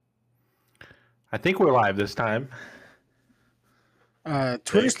I think we're live this time.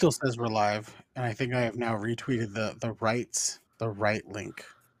 Twitter still says we're live, and I think I have now retweeted the right link.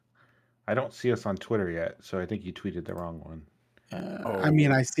 I don't see us on Twitter yet, so I think you tweeted the wrong one. I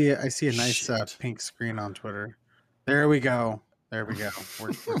mean, I see a nice pink screen on Twitter. There we go. There we go.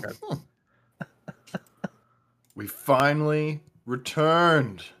 We're good. We finally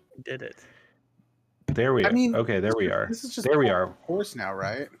returned. Did it? There we are. I mean, okay, there we are. This is just there we are. Of course now,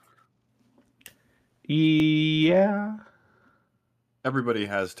 right? Yeah. Everybody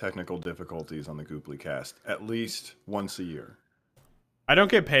has technical difficulties on the Gooply cast at least once a year. I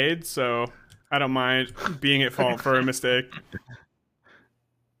don't get paid, so I don't mind being at fault for a mistake.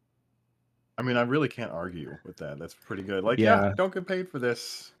 I mean, I really can't argue with that. That's pretty good. Like, Yeah. yeah, don't get paid for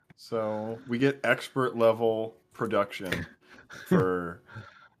this. So we get expert level production for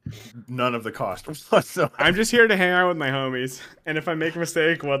none of the cost whatsoever. I'm just here to hang out with my homies, and if I make a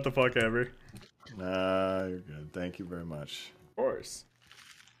mistake, what the fuck ever. Nah, you're good. Thank you very much. Of course.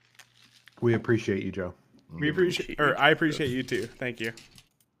 We appreciate you, Joe. I appreciate you too. Thank you.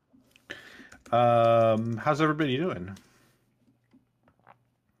 How's everybody doing?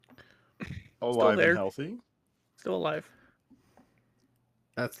 Alive there. and healthy. Still alive.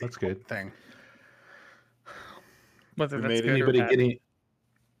 That's good thing. Whether We that's made good Anybody or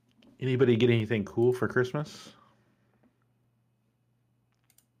bad. get anything cool for Christmas?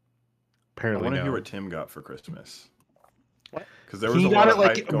 I Apparently, want to no. hear what Tim got for Christmas. What? Because there was He a got lot it of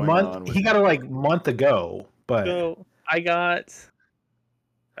like hype a going month. on with He got it like a month ago, but So I got.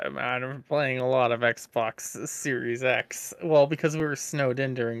 I'm playing a lot of Xbox Series X. Well, because we were snowed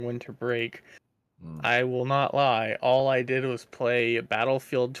in during winter break. I will not lie. All I did was play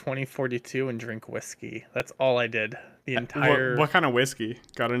Battlefield 2042 and drink whiskey. That's all I did. The entire. What kind of whiskey?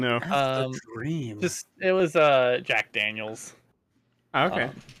 Gotta know. That's the dream. Just it was Jack Daniels. Okay.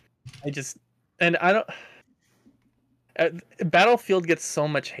 I don't. Battlefield gets so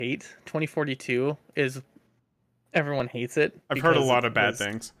much hate. 2042 is everyone hates it. I've heard a because lot it of bad was-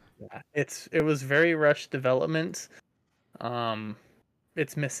 things. Yeah, it was very rushed development.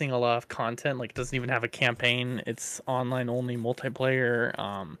 It's missing a lot of content. Like, it doesn't even have a campaign. It's online only multiplayer.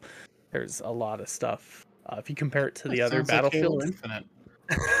 There's a lot of stuff. If you compare it to the other Battlefields, Infinite.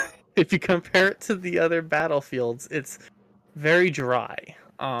 if you compare it to the other Battlefields, it's very dry.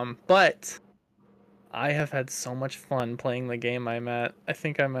 But I have had so much fun playing the game. I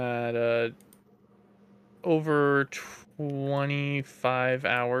think I'm at over 25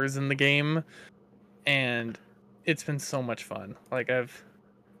 hours in the game, and it's been so much fun.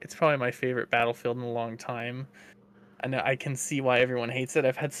 It's probably my favorite Battlefield in a long time. And I can see why everyone hates it.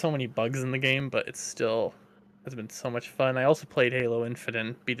 I've had so many bugs in the game, but it's been so much fun. I also played Halo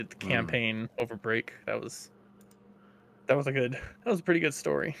Infinite, beat it the campaign over break. That was a pretty good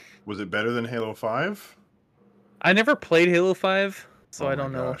story. Was it better than Halo 5? I never played Halo 5, so Oh I my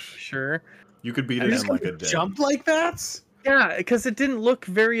don't know gosh. for sure. You could beat I it just in like a day. Jump like that? Yeah, because it didn't look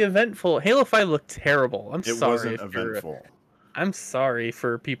very eventful. Halo 5 looked terrible. It wasn't eventful. I'm sorry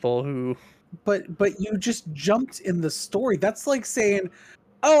for people who. But you just jumped in the story. That's like saying,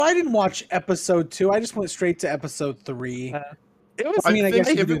 "Oh, I didn't watch episode 2. I just went straight to episode 3." It was. I mean, I think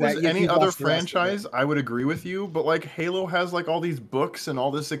guess you if could it do was that if any you other watched the rest of it. franchise, I would agree with you. But like Halo has like all these books and all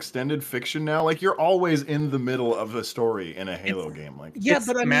this extended fiction now. Like you're always in the middle of a story in a Halo game. Like Yeah, It's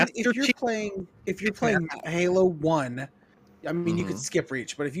but I mean, Master if you're Chief. playing Halo 1, I mean, you could Mhm. skip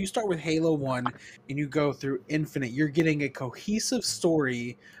Reach, but if you start with Halo 1 and you go through Infinite, you're getting a cohesive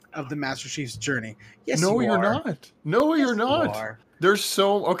story of the Master Chief's journey. Yes, no, you you're are. not. No, Yes, you're not. You are. There's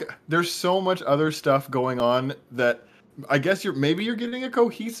so much other stuff going on that I guess maybe you're getting a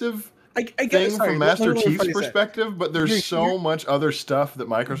cohesive I get thing it. Sorry, from let me Master Chief's rephrase that. perspective, but there's You're- so much other stuff that You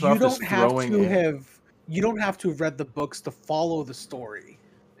Microsoft is don't have throwing to in. you don't have to have read the books to follow the story.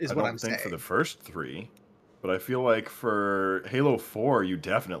 Is I what don't I'm think saying. for the first 3, but I feel like for Halo 4, you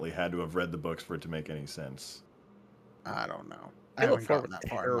definitely had to have read the books for it to make any sense. I don't know. I Halo haven't 4 gotten was that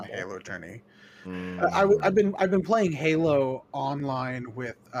far in my terrible. Halo journey. Mm. I've been playing Halo online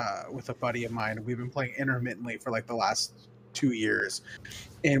with a buddy of mine. We've been playing intermittently for like the last 2 years,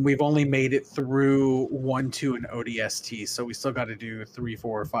 and we've only made it through 1, 2, and ODST. So we still got to do 3,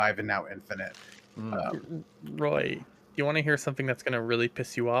 4, 5, and now Infinite. Mm. Roy, do you want to hear something that's going to really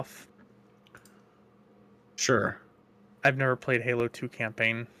piss you off? Sure. I've never played Halo 2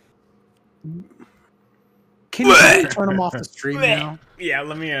 campaign. Can you turn them off the stream now? Yeah,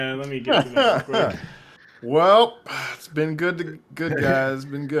 let me get to that real quick. Well, it's been good, guys.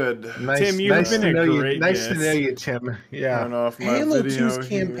 Been good. nice, Tim, you've nice been to a know you. great Nice to guest. know you, Tim. Yeah. Turn off my Halo video 2's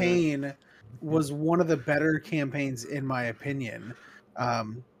here. campaign was one of the better campaigns in my opinion.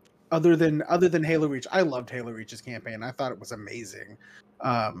 other than Halo Reach. I loved Halo Reach's campaign. I thought it was amazing.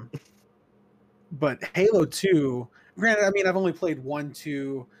 But Halo 2, granted, I mean, I've only played 1,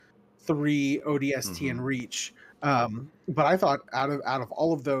 2, 3 ODST and Reach. But I thought out of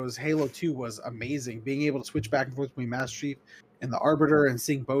all of those, Halo 2 was amazing. Being able to switch back and forth between Master Chief and the Arbiter and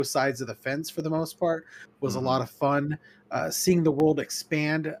seeing both sides of the fence for the most part was a lot of fun. Seeing the world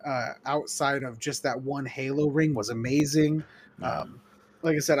expand outside of just that one Halo ring was amazing.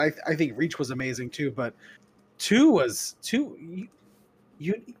 Like I said, I think Reach was amazing too, but 2 was 2.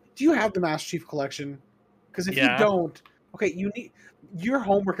 Do you have the Master Chief collection? Because if you don't, okay, you need your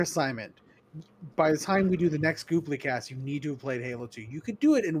homework assignment. By the time we do the next Gooply cast, you need to have played Halo 2. You could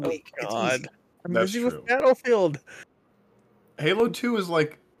do it in a week. God. It's easy. I'm That's busy true. with Battlefield. Halo 2 is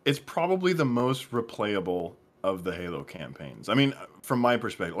like, it's probably the most replayable of the Halo campaigns. I mean, from my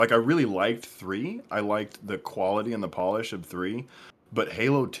perspective, like I really liked 3. I liked the quality and the polish of 3. But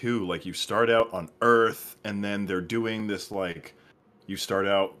Halo 2, like you start out on Earth and then they're doing this like, you start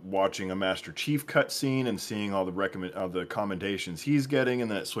out watching a Master Chief cutscene and seeing all the commendations he's getting, and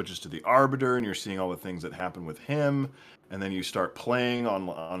then it switches to the Arbiter, and you're seeing all the things that happen with him, and then you start playing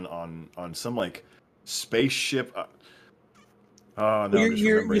on some like spaceship. Oh no!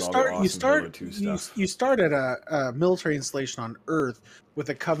 You start at a military installation on Earth with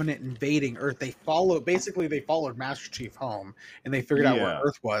a Covenant invading Earth. They followed Master Chief home, and they figured out where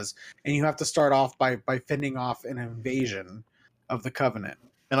Earth was, and you have to start off by fending off an invasion of the Covenant.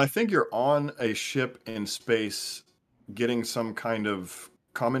 And I think you're on a ship in space getting some kind of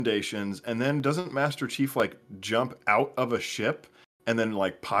commendations, and then doesn't Master Chief like jump out of a ship and then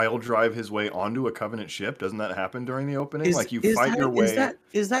like pile drive his way onto a Covenant ship? Doesn't that happen during the opening? Like you fight your way.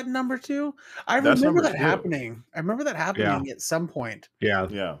 Is that number 2? I That's remember number that 2. happening. I remember that happening at some point. Yeah.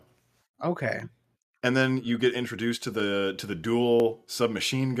 Yeah. Okay. And then you get introduced to the dual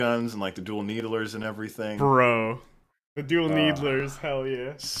submachine guns and like the dual needlers and everything. Bro. The dual needlers, hell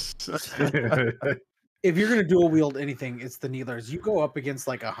yeah. If you're gonna dual wield anything, it's the needlers. You go up against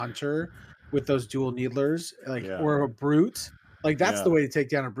like a hunter with those dual needlers, like or a brute. Like that's the way to take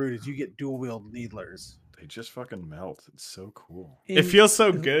down a brute is you get dual wield needlers. They just fucking melt. It's so cool. It feels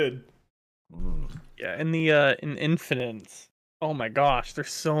so good. Yeah, in the in Infinite, oh my gosh,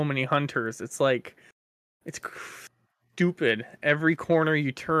 there's so many hunters. It's like it's stupid. Every corner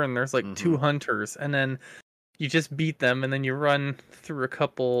you turn, there's like 2 hunters, and then you just beat them, and then you run through a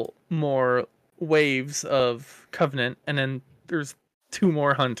couple more waves of Covenant, and then there's 2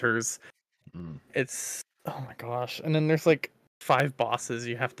 more hunters. It's oh my gosh, and then there's like 5 bosses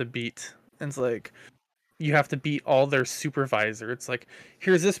you have to beat. And it's like you have to beat all their supervisor. It's like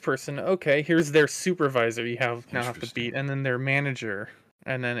here's this person, okay, here's their supervisor. You have to beat, and then their manager,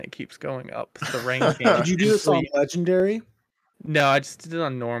 and then it keeps going up the ranking. Did you do this on Legendary? No, I just did it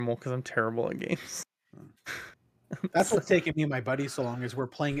on normal because I'm terrible at games. That's what's taking me and my buddy so long is we're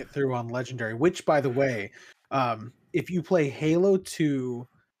playing it through on Legendary, which by the way, if you play Halo 2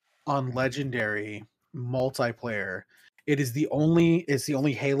 on Legendary multiplayer, it's the only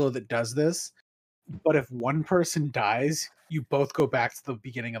Halo that does this. But if one person dies, you both go back to the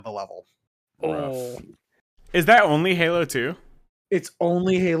beginning of the level. Oh. Is that only Halo 2? It's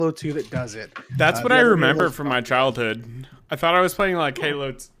only Halo 2 that does it. That's what I remember from my childhood. I thought I was playing like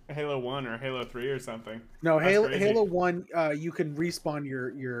Halo 1 or Halo 3 or something. No, Halo 1, you can respawn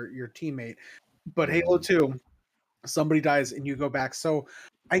your teammate, but Halo 2, somebody dies and you go back. So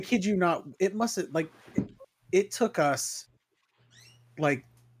I kid you not, it took us like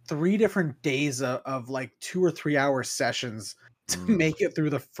 3 different days of like 2 or 3 hour sessions to make it through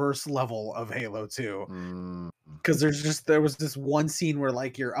the first level of Halo 2. Because there was this one scene where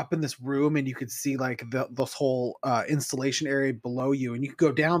like you're up in this room and you could see like this whole installation area below you, and you could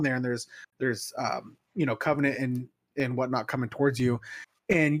go down there and there's Covenant and whatnot coming towards you,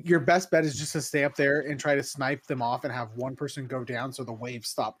 and your best bet is just to stay up there and try to snipe them off and have one person go down so the waves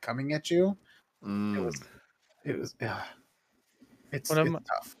stop coming at you. It's tough.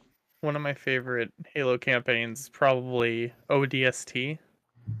 One of my favorite Halo campaigns is probably ODST.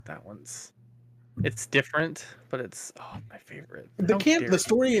 That one's it's different, but it's my favorite. The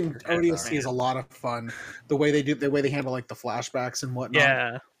story in ODST is a lot of fun. The way they handle like the flashbacks and whatnot.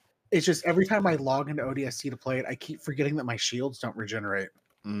 Yeah. It's just every time I log into ODST to play it, I keep forgetting that my shields don't regenerate.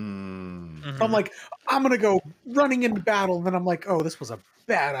 So I'm like, I'm gonna go running into battle, and then I'm like, oh, this was a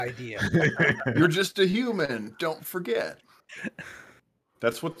bad idea. You're just a human. Don't forget.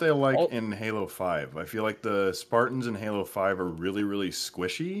 That's what they like in Halo 5. I feel like the Spartans in Halo 5 are really, really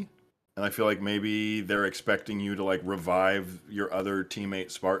squishy. And I feel like maybe they're expecting you to like revive your other teammate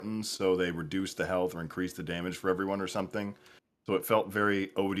Spartans, so they reduce the health or increase the damage for everyone or something. So it felt very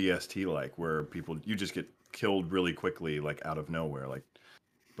ODST like, where you just get killed really quickly, like out of nowhere. Like,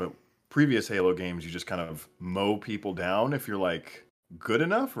 but previous Halo games, you just kind of mow people down if you're like good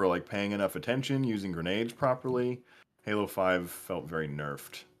enough or like paying enough attention, using grenades properly. Halo 5 felt very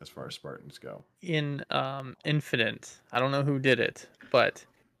nerfed as far as Spartans go. In Infinite, I don't know who did it, but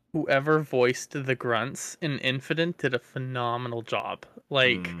whoever voiced the grunts in Infinite did a phenomenal job.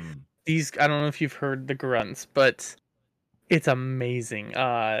 Like these, I don't know if you've heard the grunts, but it's amazing.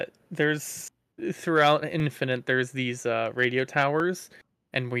 There's throughout Infinite, there's these radio towers,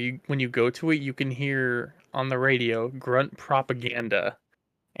 and when you go to it, you can hear on the radio grunt propaganda,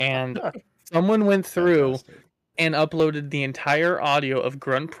 and someone went through Fantastic. and uploaded the entire audio of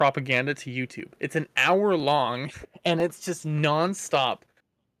grunt propaganda to YouTube. It's an hour long, and it's just nonstop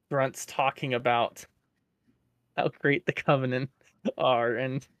grunts talking about how great the Covenant are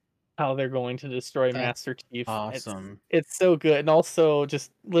and how they're going to destroy That's Master Chief. Awesome. It's so good. And also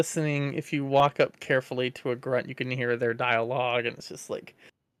just listening, if you walk up carefully to a grunt, you can hear their dialogue, and it's just like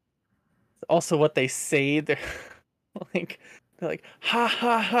also what they say. They're like, ha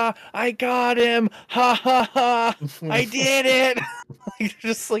ha ha, I got him, ha ha ha, I did it. Like,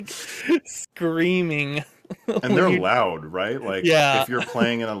 just like screaming. And they're loud, right? Like, Yeah. if you're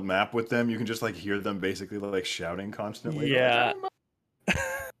playing in a map with them, you can just like hear them basically like shouting constantly. Yeah.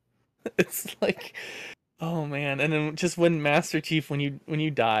 It's like, oh man. And then just when Master Chief, when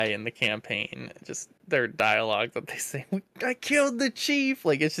you die in the campaign, just their dialogue that they say, I killed the chief.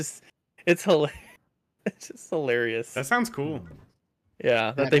 Like, it's hilarious. It's just hilarious. That sounds cool.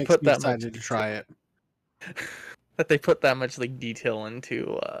 Yeah, that That they makes put me that much excited to try it. that they put that much like detail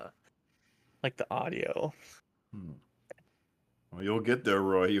into like the audio. Well, you'll get there,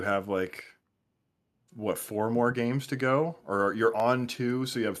 Roy. You have like what, 4 more games to go, or you're on 2,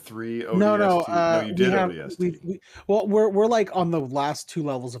 so you have 3 ODST. No, you did ODST. Well, we're like on the last 2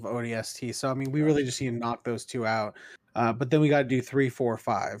 levels of ODST, so I mean, we really just need to knock those 2 out. But then we got to do 3, 4,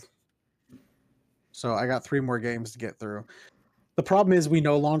 5. So I got 3 more games to get through. The problem is we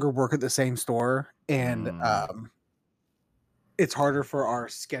no longer work at the same store, and it's harder for our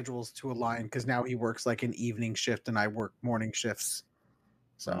schedules to align because now he works like an evening shift and I work morning shifts.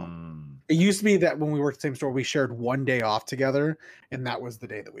 So it used to be that when we worked at the same store, we shared one day off together, and that was the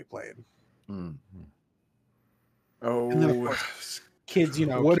day that we played. Oh, And then, of course, kids,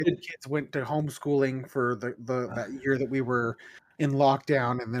 kids went to homeschooling for that year that we were in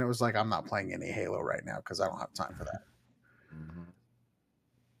lockdown, and then it was like, I'm not playing any Halo right now because I don't have time for that.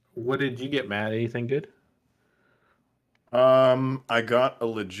 What did you get, Matt? Anything good? I got a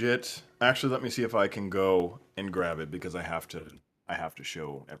legit. Actually, let me see if I can go and grab it because I have to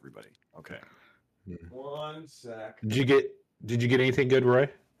show everybody. Okay. 1 sec. Did you get anything good, Roy?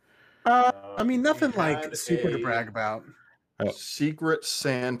 I mean, nothing like super to brag about. Secret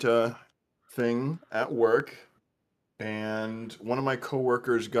Santa thing at work, and one of my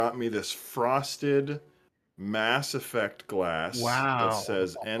coworkers got me this frosted Mass Effect glass that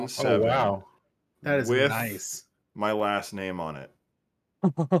says N7. Oh, wow. That is with nice. my last name on it.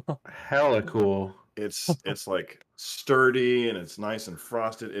 Hella cool. It's like sturdy and it's nice and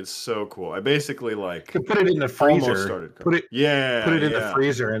frosted. It's so cool. I basically like You could put it in the almost freezer. started. Put it in the yeah.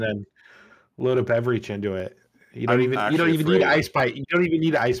 freezer and then load a beverage into it. You don't I'm even actually need afraid. ice by you don't even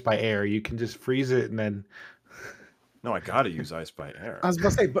need ice by air. You can just freeze it and then No, I gotta use ice by air. I was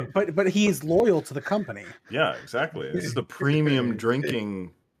about to say, but he is loyal to the company. Yeah, exactly. This is the premium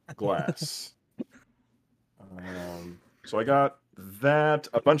drinking glass. So I got that,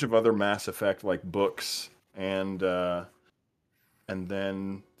 a bunch of other Mass Effect like books, and then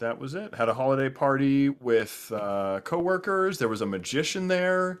that was it. Had a holiday party with coworkers. There was a magician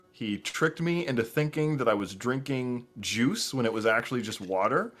there. He tricked me into thinking that I was drinking juice when it was actually just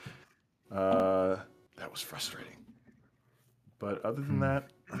water. That was frustrating. But other than that,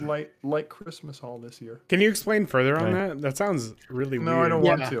 light Christmas haul this year. Can you explain further on that? That sounds really weird. No, I don't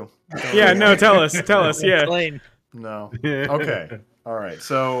want to. Yeah, no, tell us. Yeah. Explain. No. Okay. All right.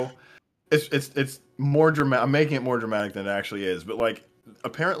 So it's more dramatic. I'm making it more dramatic than it actually is. But like,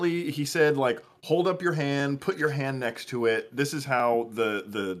 apparently he said like, hold up your hand, put your hand next to it. This is how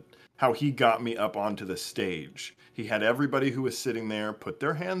how he got me up onto the stage. He had everybody who was sitting there put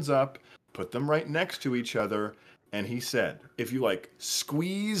their hands up, put them right next to each other. And he said, if you like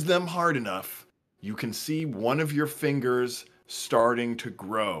squeeze them hard enough, you can see one of your fingers starting to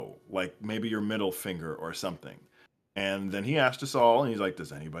grow, like maybe your middle finger or something. And then he asked us all, and he's like,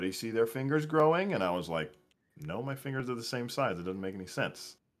 does anybody see their fingers growing? And I was like, no, my fingers are the same size. It doesn't make any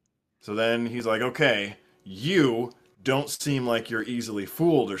sense. So then he's like, okay, you don't seem like you're easily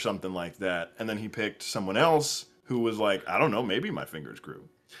fooled or something like that. And then he picked someone else who was like, I don't know, maybe my fingers grew.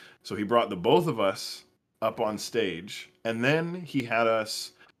 So he brought the both of us up on stage, and then he had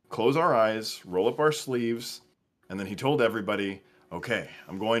us close our eyes, roll up our sleeves, and then he told everybody, okay,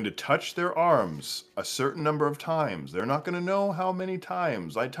 I'm going to touch their arms a certain number of times. They're not going to know how many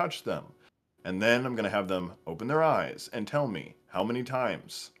times I touched them. And then I'm going to have them open their eyes and tell me how many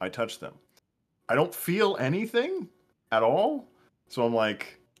times I touched them. I don't feel anything at all. So I'm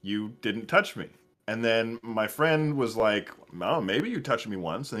like, you didn't touch me. And then my friend was like, oh, maybe you touched me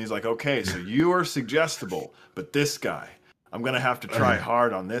once. And he's like, okay, so you are suggestible. But this guy, I'm going to have to try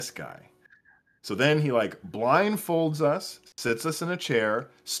hard on this guy. So then he like blindfolds us, sits us in a chair,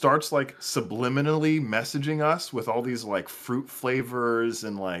 starts like subliminally messaging us with all these like fruit flavors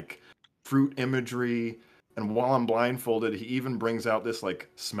and like fruit imagery. And while I'm blindfolded, he even brings out this like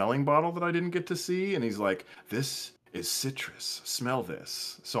smelling bottle that I didn't get to see. And he's like, this is citrus. Smell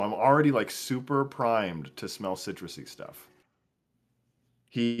this. So I'm already like super primed to smell citrusy stuff.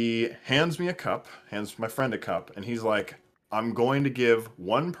 He hands me a cup, hands my friend a cup, and he's like, I'm going to give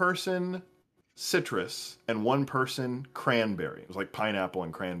one person citrus and one person cranberry. It was like pineapple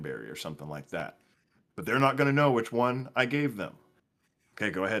and cranberry or something like that. But they're not going to know which one I gave them. Okay,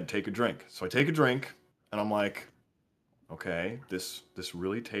 go ahead, take a drink. So I take a drink, and I'm like, okay, this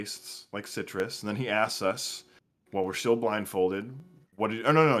really tastes like citrus. And then he asks us, while we're still blindfolded, he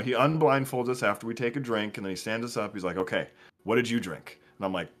unblindfolds us after we take a drink, and then he stands us up. He's like, okay, what did you drink? And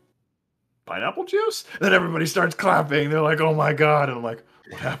I'm like, pineapple juice? And then everybody starts clapping. They're like, oh my God. And I'm like,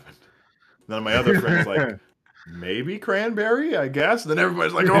 what happened? And then my other friend's like, maybe cranberry, I guess. And then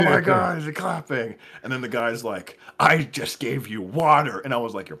everybody's like, oh my God, is he clapping? And then the guy's like, I just gave you water. And I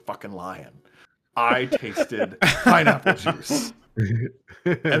was like, you're fucking lying. I tasted pineapple juice.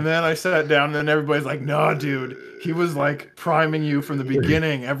 And then I sat down, and then everybody's like, no, dude, he was like priming you from the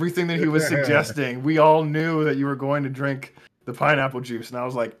beginning. Everything that he was suggesting, we all knew that you were going to drink the pineapple juice. And I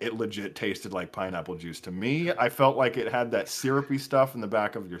was like, it legit tasted like pineapple juice to me. I felt like it had that syrupy stuff in the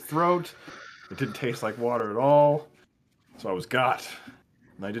back of your throat. It didn't taste like water at all. So I was got.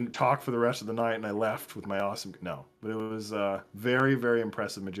 And I didn't talk for the rest of the night, and I left with my awesome... No, but it was a very, very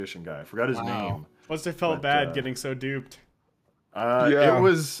impressive magician guy. I forgot his name. Must have felt bad getting so duped. It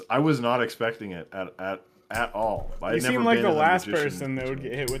was... I was not expecting it at all. You seem like the last person that would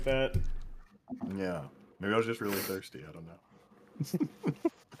get hit with that. Yeah. Maybe I was just really thirsty. I don't know.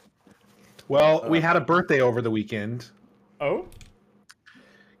 Well, we had a birthday over the weekend. Oh?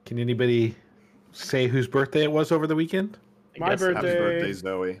 Can anybody say whose birthday it was over the weekend? My birthday. Happy birthday,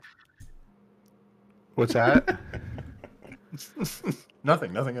 Zoe. What's that?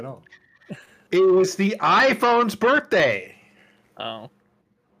 Nothing at all. It was the iPhone's birthday. Oh.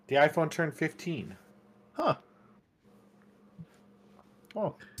 The iPhone turned 15. Huh.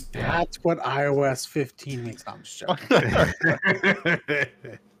 Oh. That's what iOS 15 makes. I'm just joking.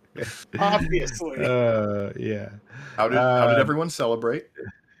 Obviously. Yeah. How did everyone celebrate?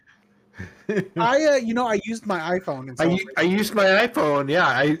 I used my iPhone and I used my iPhone. Yeah,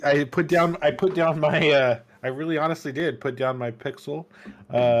 I put down my I really honestly did put down my Pixel,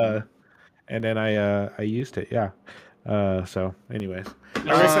 and then I used it. Yeah. So, anyways,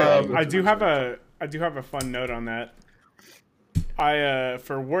 I do have a fun note on that.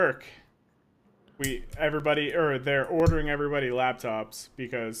 For work, they're ordering everybody laptops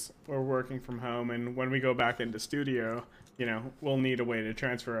because we're working from home, and when we go back into studio, we'll need a way to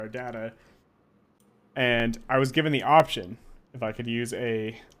transfer our data. And I was given the option if I could use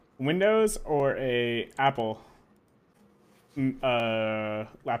a Windows or a Apple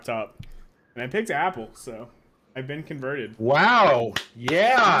laptop, and I picked Apple, so I've been converted. Wow!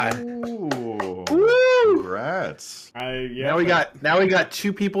 Yeah! Ooh, Woo! Congrats! Now we got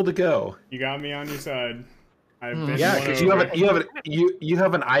 2 people to go. You got me on your side. Yeah, because you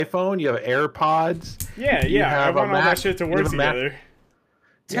have an iPhone, you have AirPods. Yeah. I want all that shit to work together.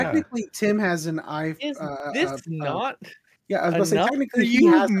 Technically, Tim has an iPhone. Is this not? Yeah, I was going to say technically he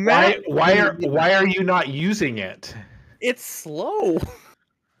has. Why are you not using it? It's slow.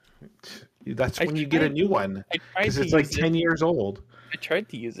 That's when you get a new one. Because it's like 10 years old. I tried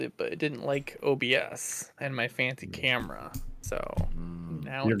to use it, but it didn't like OBS and my fancy camera. So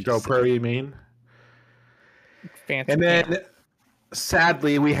now Your GoPro, you mean? Fancy and then, camera.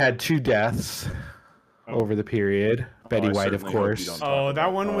 Sadly, we had 2 deaths over the period. Betty White, of course. Oh,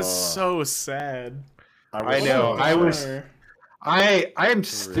 that one was so sad. I know. I'm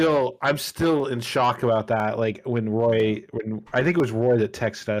still in shock about that. Like when I think it was Roy that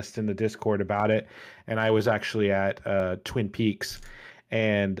texted us in the Discord about it, and I was actually at Twin Peaks,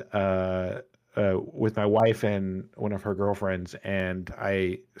 and with my wife and one of her girlfriends, and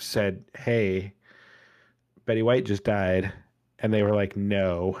I said, "Hey, Betty White just died, and they were like,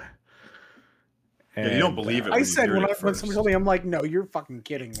 no. Yeah, you don't believe it. I you said hear when it somebody first. told me, I'm like, no, you're fucking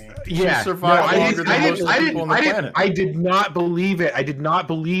kidding me. Yeah, survived longer than most people on the planet. I did not believe it. I did not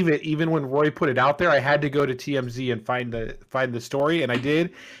believe it. Even when Roy put it out there, I had to go to TMZ and find the story, and I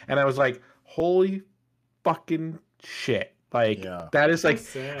did, and I was like, holy fucking shit! Like that is like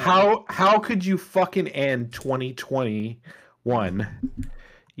how could you fucking end 2021?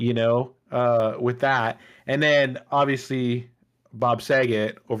 You know, with that, and then obviously Bob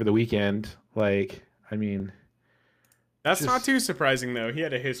Saget over the weekend. Like, I mean, that's not too surprising though. He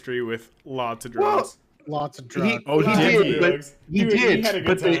had a history with lots of drugs. Lots of drugs. He did. Had a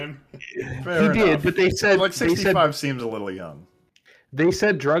good time. But they said like 65 seems a little young. They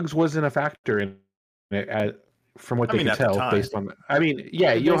said drugs wasn't a factor in it, from what they could tell based on. I mean,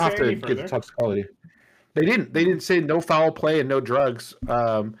 yeah, you don't have to get the toxicology. They didn't. They didn't say no foul play and no drugs.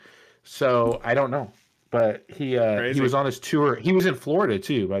 So I don't know, but he was on his tour. He was in Florida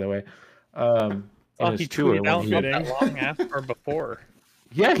too, by the way. On his tour out not that long after or before.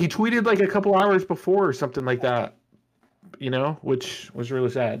 Yeah, he tweeted like a couple hours before or something like that. You know, which was really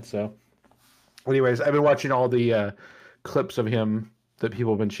sad. So, anyways, I've been watching all the clips of him that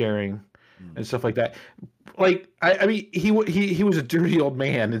people have been sharing and stuff like that. Like, I mean, he was a dirty old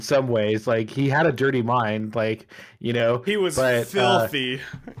man in some ways. Like, he had a dirty mind. Like, you know, he was filthy.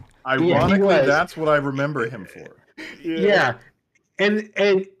 Ironically, that's what I remember him for. Yeah. And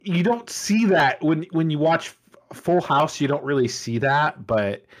you don't see that when you watch Full House. You don't really see that,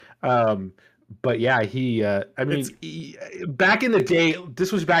 but yeah, back in the day,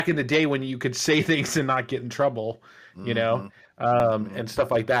 this was back in the day when you could say things and not get in trouble, you know, and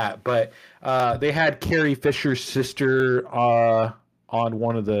stuff like that. But they had Carrie Fisher's sister on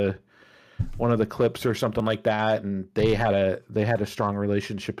one of the clips or something like that, and they had a strong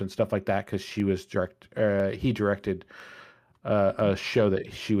relationship and stuff like that because he directed a show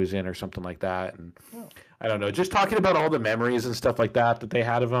that she was in or something like that. And I don't know, just talking about all the memories and stuff like that they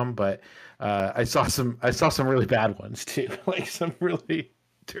had of him. But I saw some really bad ones too, like some really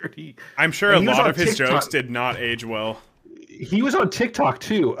dirty. I'm sure a lot of his jokes did not age well. He was on TikTok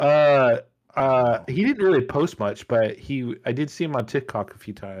too. He didn't really post much, but I did see him on TikTok a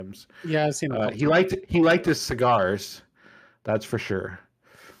few times. Yeah, I've seen him. He liked his cigars, that's for sure.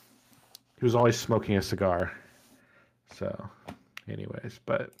 He was always smoking a cigar. So, anyways,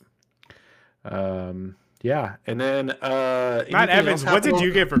 but yeah, and then Matt Evans, what did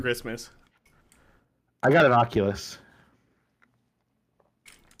you get for Christmas? I got an Oculus.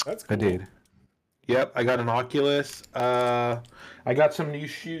 That's cool. I did. Yep, I got an Oculus. I got some new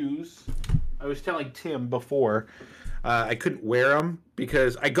shoes. I was telling Tim before I couldn't wear them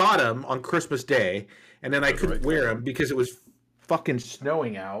because I got them on Christmas Day, and then I couldn't wear them because it was fucking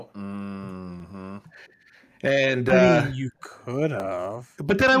snowing out. Mm-hmm. And I mean, you could have,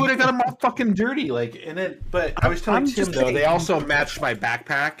 but then I would have got them all fucking dirty. But I was telling Tim though, they also matched my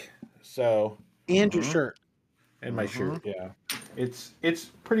backpack, so and your shirt and my shirt. Yeah, it's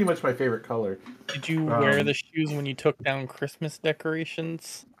pretty much my favorite color. Did you wear the shoes when you took down Christmas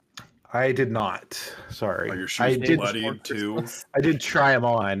decorations? I did not. Sorry, are your shoes bloody too? I did try them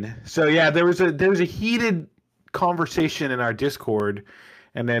on. So yeah, there was a heated conversation in our Discord,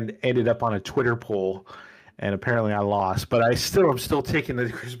 and then ended up on a Twitter poll. And apparently I lost, but I'm still taking the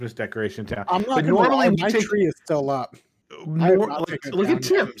Christmas decoration down. I'm not. But normally my tree is still up. Look at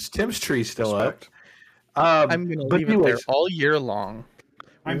Tim's tree's still up. I'm gonna leave it there all year long.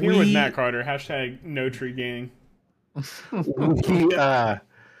 I'm here with Matt Carter. # no tree gang.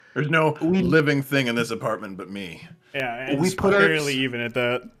 There's no living thing in this apartment but me. Yeah, and we put barely even at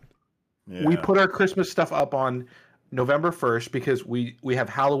that. Yeah. We put our Christmas stuff up on November 1st because we have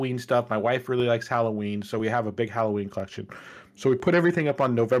Halloween stuff. My wife really likes Halloween, so we have a big Halloween collection. So we put everything up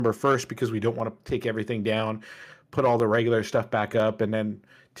on November 1st because we don't want to take everything down, put all the regular stuff back up, and then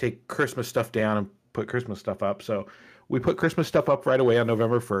take Christmas stuff down and put Christmas stuff up. So we put Christmas stuff up right away on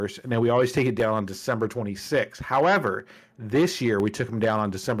November 1st, and then we always take it down on December 26th. However, this year we took them down on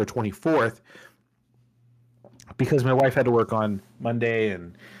December 24th because my wife had to work on Monday,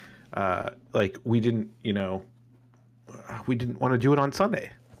 and we didn't want to do it on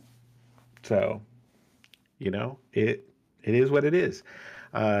Sunday. So, it is what it is.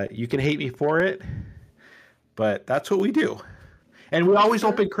 You can hate me for it, but that's what we do. And we always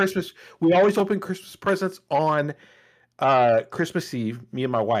open Christmas. We always open Christmas presents on Christmas Eve, me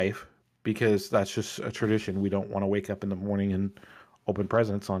and my wife, because that's just a tradition. We don't want to wake up in the morning and open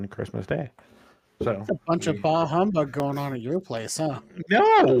presents on Christmas Day. So it's a bunch of bah humbug going on at your place, huh?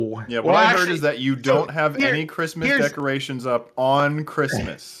 No. Yeah, what I heard is that you don't have any Christmas decorations up on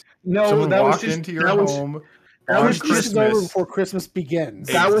Christmas. No, Someone that was walked just into your that was home That on was just over Christmas. before Christmas begins.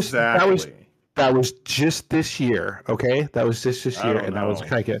 That was- Exactly. that was just this year. Okay, that was just this I year, don't and that was know.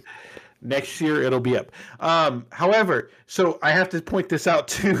 kind of next year it'll be up. However, so I have to point this out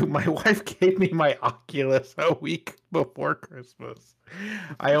too. My wife gave me my Oculus a week before Christmas.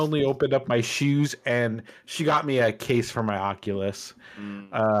 I only opened up my shoes, and she got me a case for my Oculus.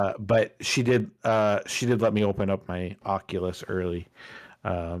 But she did let me open up my Oculus early.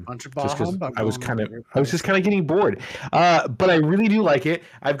 Just because I was just kind of getting bored. But I really do like it.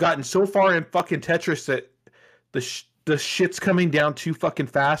 I've gotten so far in fucking Tetris that the shit's coming down too fucking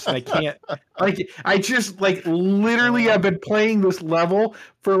fast, and I can't. Like, I just literally I've been playing this level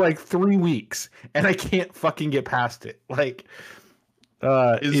for like 3 weeks, and I can't fucking get past it. Like,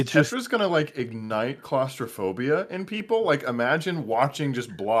 Is it's Tetris just gonna ignite claustrophobia in people? Like, imagine watching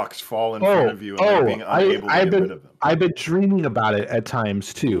just blocks fall in front of you and being unable to get rid of them. I've been dreaming about it at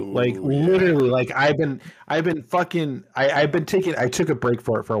times too. Like, Ooh, literally, yeah. like I've been fucking. I took a break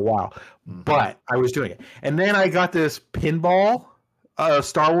for it for a while, but I was doing it, and then I got this pinball,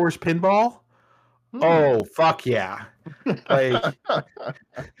 Star Wars pinball. Oh fuck yeah! Like,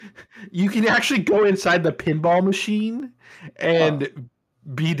 you can actually go inside the pinball machine and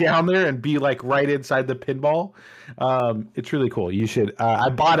be down there and be like right inside the pinball. It's really cool. You should. I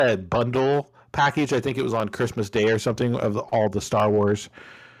bought a bundle package. I think it was on Christmas Day or something of all the Star Wars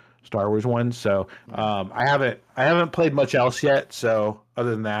ones. So I haven't played much else yet. So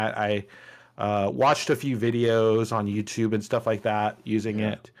other than that, I watched a few videos on YouTube and stuff like that using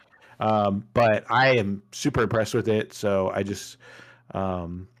it. But I am super impressed with it. So I just,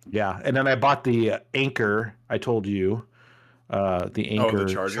 and then I bought the Anchor. I told you, the Anchor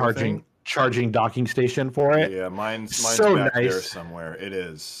charging docking station for it. Yeah, mine's so back nice. there somewhere. It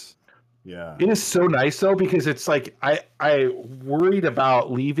is. Yeah. It is so nice though, because it's like I worried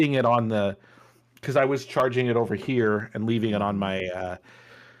about leaving it on because I was charging it over here and leaving it on my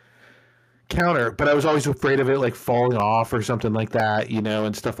counter, but I was always afraid of it like falling off or something like that,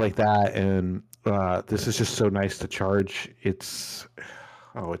 and stuff like that. And this is just so nice to charge. It's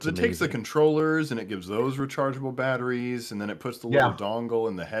It takes the controllers and it gives those rechargeable batteries, and then it puts the little dongle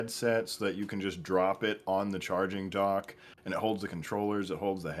in the headset so that you can just drop it on the charging dock, and it holds the controllers, it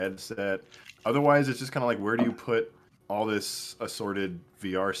holds the headset. Otherwise, it's just kind of like, where do you put all this assorted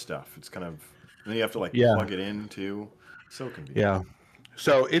VR stuff? It's kind of, then you have to plug it in too. So convenient. Yeah.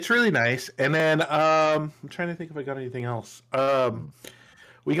 So it's really nice. And then I'm trying to think if I got anything else.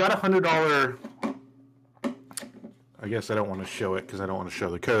 We got $100. I guess I don't want to show it because I don't want to show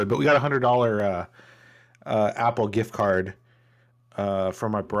the code, but we got $100 Apple gift card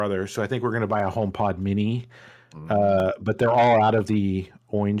from my brother. So I think we're going to buy a HomePod Mini, but they're all out of the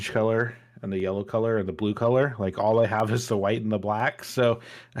orange color and the yellow color and the blue color. Like, all I have is the white and the black. So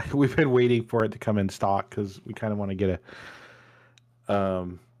we've been waiting for it to come in stock because we kind of want to get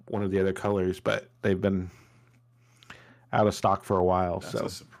one of the other colors, but they've been out of stock for a while. That's so a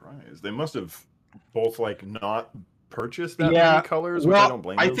surprise. They must have both not purchased that many colors, which I don't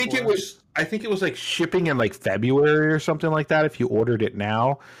blame them for. I think it was like shipping in like February or something like that if you ordered it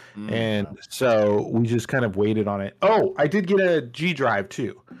now. And so we just kind of waited on it. Oh, I did get a G Drive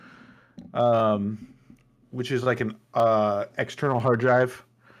too. Which is like an external hard drive.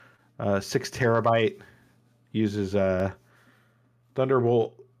 6 terabyte, uses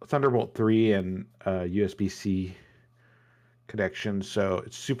Thunderbolt 3 and USB-C connection, so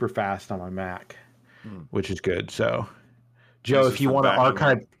it's super fast on my Mac, which is good. So, Joe, if you want to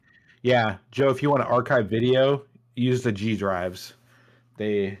archive video, use the G drives.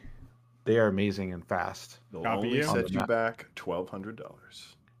 They are amazing and fast. They'll only set you back $1,200.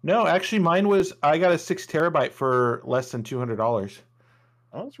 No, actually, I got a 6 terabyte for less than $200.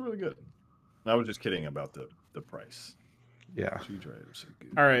 Oh, that's really good. I was just kidding about the price. Yeah. G drives are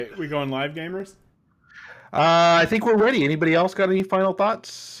good. All right, we going live, gamers? I think we're ready. Anybody else got any final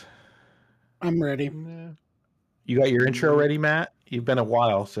thoughts? I'm ready. You got your intro ready, Matt? You've been a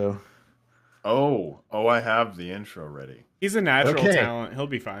while, so. Oh, I have the intro ready. He's a natural talent. He'll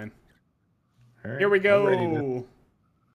be fine. All right, Here we I'm ready go.